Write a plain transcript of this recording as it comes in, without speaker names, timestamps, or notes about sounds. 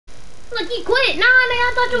Look, he quit. Nah, nigga,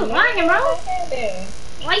 I thought you was lying, bro.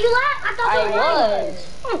 Why you lie? I thought you was lying.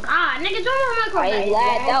 Oh God, nigga, join my micro back. I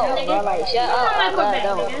lagged out, bro. Like, shut up. Join my micro back,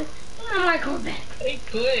 nigga. Join my micro back. He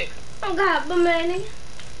quit. Oh God, but man, nigga.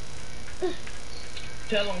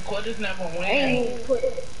 Tell him quit is never win. I ain't even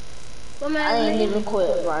quit. But man, I ain't even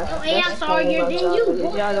quit, bro. Oh, AI sorrier than you,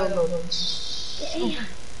 boy. Y'all don't know. Shit.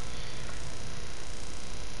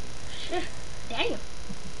 Damn.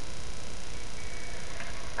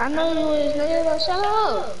 I know you is, nigga, but shut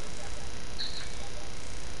up.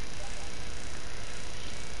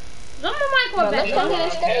 Join my micro back, Let's go to the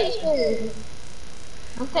stage, man.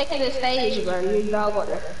 I'm taking the stage, bro. You know what?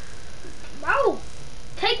 Bro,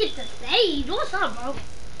 take it to stage. What's up, bro?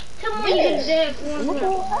 Tell me when you get dead.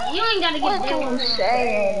 You ain't gotta get dead. What you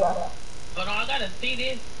saying, bro? Hold on, I gotta see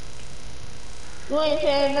this. You ain't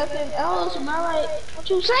saying nothing else, bro. Like, what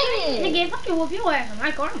you saying? Nigga, if I can whoop your ass on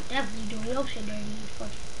Michael, I'm definitely doing your shit dirty.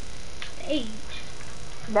 Fucking stage.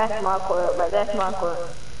 That's my court, but that's my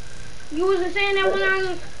court. You wasn't saying that when I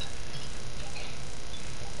was.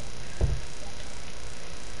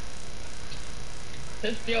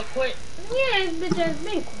 This still quit. Yeah, this bitch ass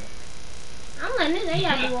been quit. I'm letting this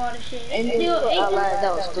AI do all the shit. And It's still 18.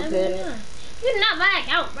 that was stupid. You not lag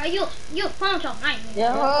out, bro. You punch your mic.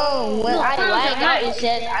 Yo, when I lag out, it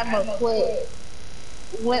says I'm a quit.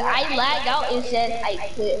 When I lag out, it says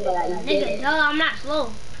I quit, but I didn't. Nigga, duh, I'm not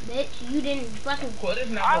slow, bitch. You didn't fucking. Quit is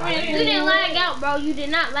never win. You didn't lag out, bro. You did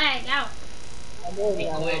not lag out. I did, He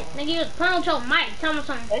quit. Nigga, you was punch your mic. Tell me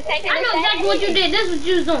something. Let's take it I know exactly what you did. This is what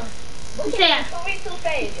you was doing. You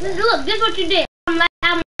said, look, this is what you did. I'm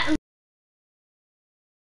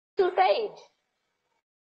two stage.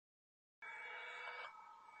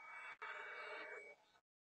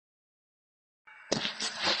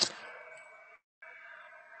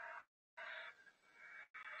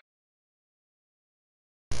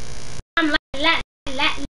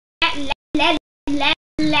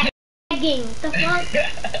 lagging. What the fuck?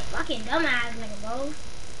 Fucking dumbass nigga, bro.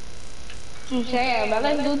 You saying, but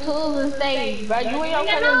let's do tools and stage, bro. You ain't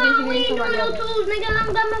Nigga, gonna no, we ain't doing no tools, nigga.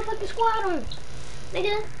 I'm got my fucking squad on.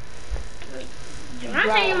 Nigga. I'm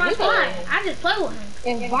saying my squad. I just play with him.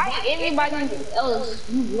 Invite anybody else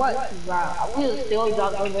you want to, bro. We'll still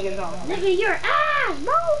drop those niggas on. Nigga, you're ass,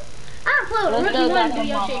 bro. I'll play with Rookie 1 and do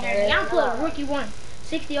your shit dirty. I'll play with Rookie 1.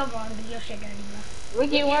 60 overall and do your shit dirty, bro.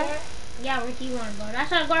 Rookie 1? Yeah, Rookie 1, bro. That's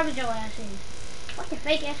how garbage your ass is. Fucking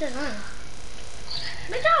fake ass is on.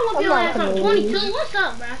 Bitch, I'll whoop your ass on 22. What's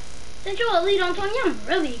up, bro? Since you're a lead on 20, I'm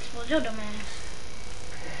really exposed your dumb ass.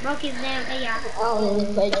 Broke his damn AI. I don't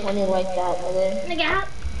even play 20 like that, nigga.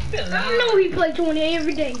 Nigga, I know he play 20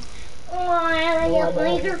 every day. Oh, I like your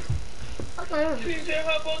laser. Fuck on. PJ,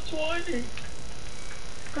 how about 20?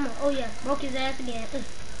 Come on, oh yeah, broke his ass again.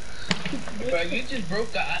 Bro, you just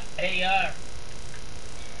broke the AR.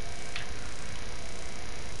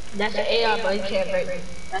 That's an AR, but you can't break it.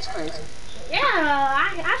 That's crazy. Yeah,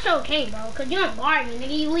 I sure can, bro. Cause you don't guard me,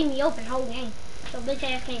 nigga. You leave me open whole game. So bitch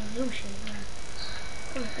ass can't do shit, bro.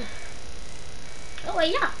 Come on. Oh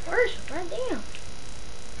wait, yeah, first, bro. Damn.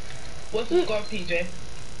 What's the score, PJ?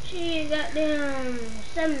 She got them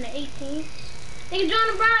 7 to 18. Nigga, join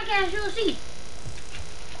the broadcast, you'll see.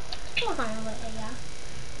 Fuck on that AI.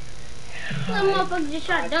 Little motherfucker just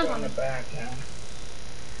tried to dunk on me.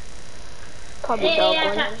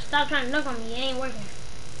 Yeah, stop trying to dunk on me. It ain't working.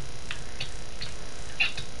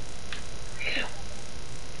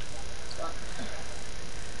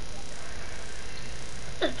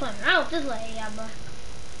 Just playing around with this little AI, bro.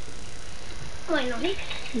 Wait, no,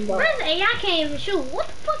 where's the AI can't even shoot? What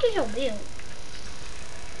the fuck is your build?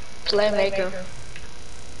 Playmaker.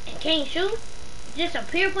 And can't shoot? Just a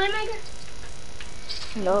pure playmaker?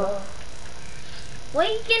 No. What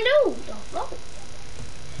he can do? The fuck?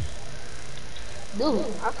 Dude,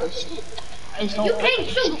 I can shoot. You can't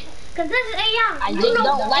shoot. Cause this is AI. I just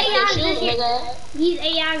don't like AIs to shoot, nigga. These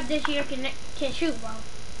AIs this year can shoot, bro.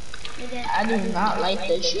 Nigga. I do not like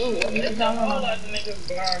to shoot. What are you talking about?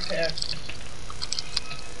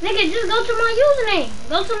 Nigga, just go to my username.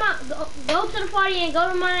 Go to the party and go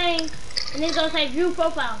to my name, and then go say view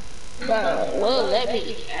profile. Bro, well, let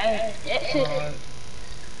me. That's it.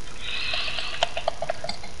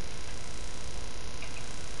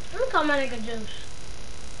 Let me call my nigga Juice.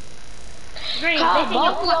 Green, Call bitch, in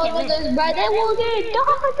your both fucking of list. us, but they will get dog.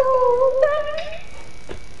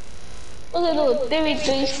 Look at those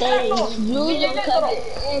 33 stages. You your cousin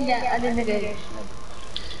and that other nigga.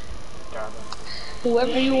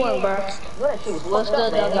 Whoever you want, bro. What's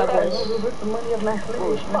good, dog?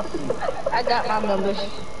 I got my numbers.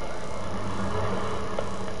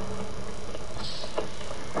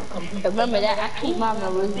 Remember that? I keep my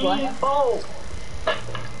memories, boy.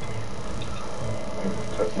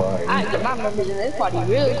 I get my memories in this party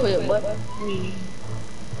real quick, but.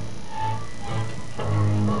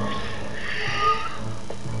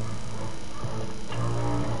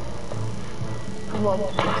 Come on.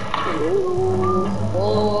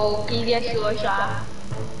 Oh, can you get to a shot?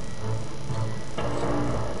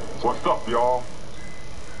 What's up, y'all?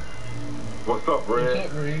 What's up, Red? What's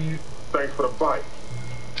up, Red? Thanks for the fight.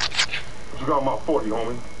 You got my 40,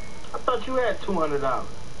 homie. I thought you had $200.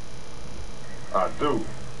 I do.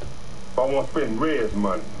 If I want to spend Red's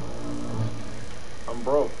money. I'm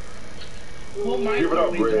broke. Well, Mike, Give it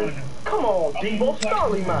up, Red. Come on, Debo,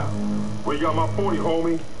 Starly Mouth. Where you got my 40,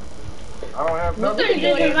 homie? I don't have We nothing. finna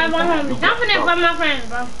just invite my homies. I'm finna invite my friends,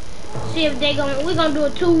 bro. See if they we gonna do a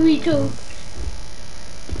 2v2.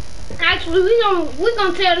 Actually, we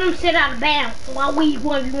gonna tell them to sit out of bounds while we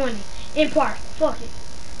 1v1 in park. Fuck it.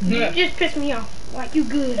 Yeah. You just piss me off. Like you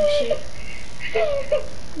good and shit.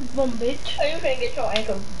 Bum bitch. Oh, you finna get your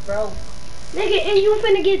ankle broke. Nigga, and you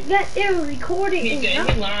finna get that there recorded. He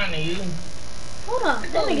lying to you. Hold up,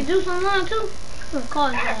 that nigga do something wrong too. I'm gonna call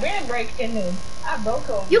his ass. I been breaking him. I broke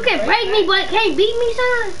him. You can break me, but can't beat me,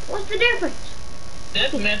 son. What's the difference?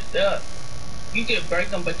 That's messed up. You can break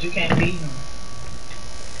him, but you can't beat him.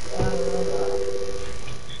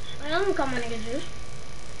 I'm gonna call my nigga Juice.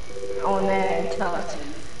 On that tough.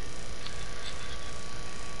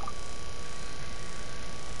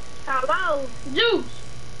 Hello? Juice,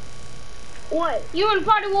 What? you in the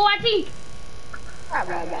party with YT?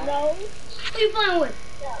 No. Who you playing with?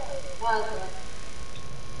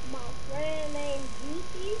 My friend named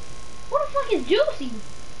Juicy. Who the fuck is Juicy?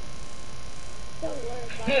 Don't worry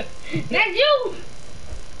about it. That's you!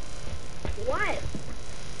 What?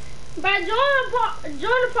 Bro,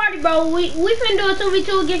 join the party, bro. We finna do a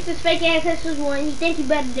 2v2 against this fake ass SS1. You think you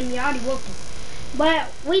better than me? I already whooped him.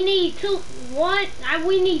 But we need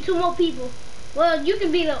we need 2 more people. Well, you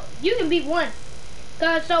can be one.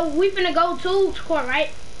 Cause so we finna go 2 score,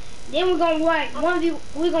 right? Then we're gonna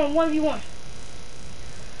we gonna 1v1.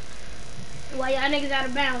 While y'all niggas out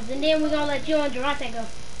of bounds. And then we're gonna let you and Durante go.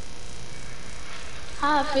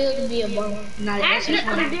 How I feel to be a bum. Actually,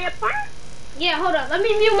 part? yeah, hold up. Let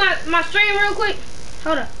me mute my stream real quick.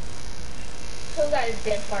 Hold up. Who got his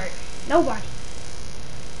dead part? Nobody.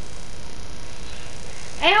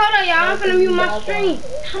 Hey, hold up, y'all. I'm finna mute my stream.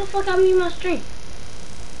 How the fuck I mute my stream?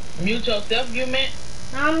 Mute yourself, you meant?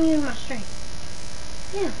 No, I'm muting my stream.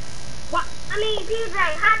 Yeah. What? I mean, PJ,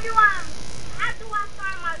 how do I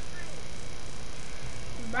start my stream?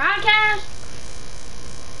 Broadcast?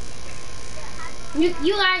 You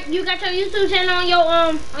got your YouTube channel on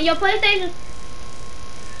your PlayStation?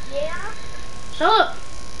 Yeah. So look.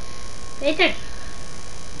 Pay attention.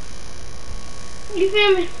 You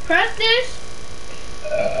feel me? Press this.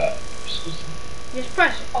 Just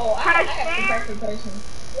press it. Oh, I have to press the person.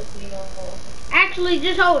 Actually,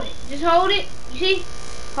 just hold it. Just hold it. You see?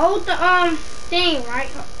 Hold the thing, right?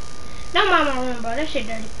 Don't mind my room, bro. That shit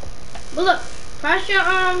dirty. But look, press your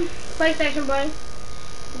PlayStation button.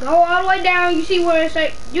 Go all the way down. You see where it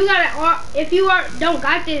say you gotta. If you don't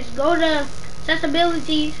got this, go to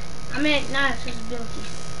accessibilities. I mean, not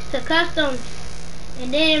accessibilities. To custom,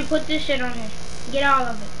 and then put this shit on here. Get all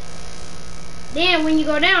of it. Then when you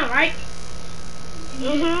go down, right?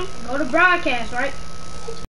 Go to broadcast, right?